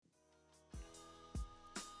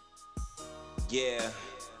Yeah,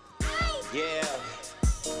 yeah.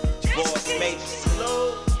 Boss Major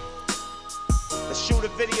Salute. Let's shoot a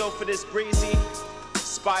video for this breezy.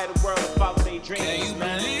 Inspire the world to follow their dreams, can you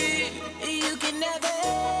man. Believe you can have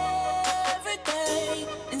everything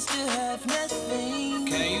and still have nothing?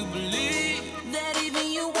 Can you believe that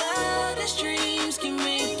even your wildest dreams can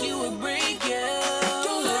make you or break you?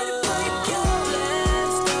 Don't let it break you.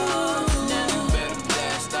 Blast off now. You better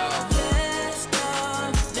blast off. Blast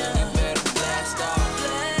off now. You better blast off.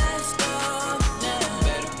 Blast off now. You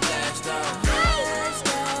better blast off. Blast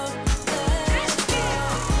off. Blast off.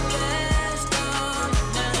 Blast off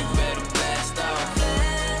now. You better blast off.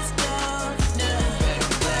 Blast off now. You better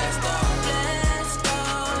blast off. Blast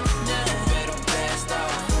off now. You better blast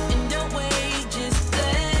off. And don't wait, just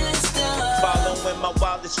blast off. Following my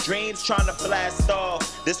wildest dreams, trying to blast off.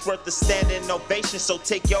 This worth a standing ovation, so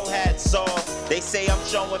take your hats off. They say I'm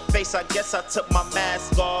showing face, I guess I took my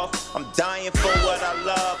mask off. I'm dying for what I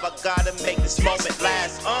love, I gotta make this moment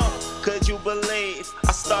last. Could you believe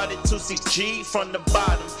I started 26G from the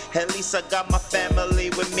bottom? At least I got my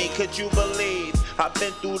family with me. Could you believe I've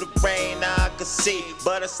been through the rain, now I can see,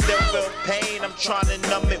 but I still feel pain. I'm trying to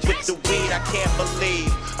numb it with the weed. I can't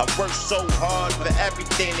believe I worked so hard for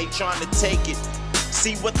everything, they trying to take it.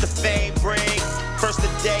 See what the fame bring. First the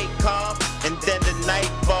day come, and then the night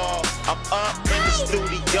fall. I'm up in the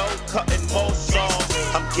studio, cutting more songs.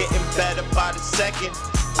 I'm getting better by the second.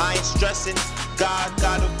 I ain't stressing. God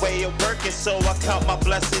got a way of working, so I count my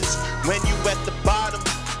blessings. When you at the bottom,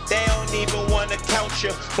 they don't even wanna count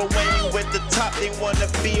you. But when you at the top, they wanna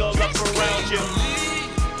be all up around you.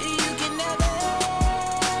 You can have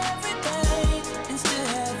everything and still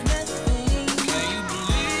have nothing. Can you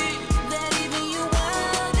believe that even your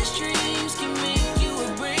wildest dreams can make you or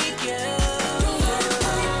break you? Don't let it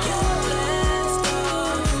break you. Blast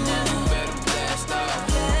off now. you better blast off.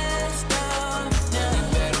 Blast off now. You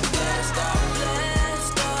better blast off.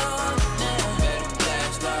 Blast off now. You better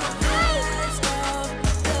blast off. Blast off.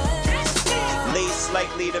 Blast off. Least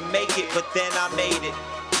likely to make it, but then I made it.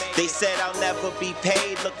 They said I'll never be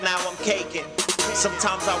paid, look now I'm caking.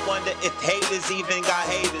 Sometimes I wonder if haters even got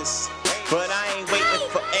haters. But I ain't waiting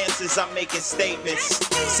for answers, I'm making statements.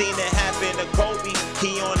 Seen it happen to Kobe,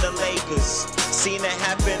 he on the Lakers. Seen it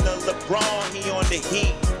happen to LeBron, he on the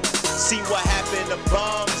Heat. See what happened to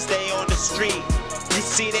bums, they on the street. You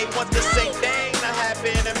see they want the same thing to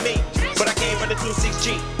happen to me. But I came from the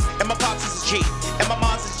 26G, and my pops is a G, and my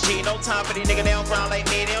mom's is a G. No time for these niggas, they don't grind like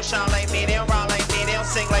me, they don't shine like me, they don't rhyme like me, they don't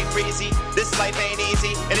sing like breezy. This life ain't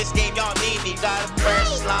easy, and this game y'all need me. Got a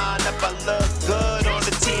fresh line up, I look good on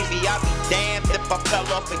the TV. I'd be damned if I fell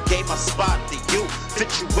off and gave my spot to you.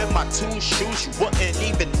 Fit you in my two shoes, you wouldn't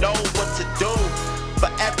even know what to do. For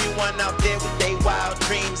everyone out there with they wild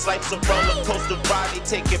dreams, life's a roller coaster ride, they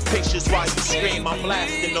taking pictures while you scream. I'm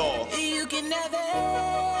blasting off. You can have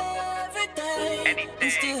everything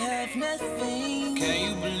and still have nothing. Can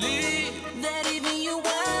you believe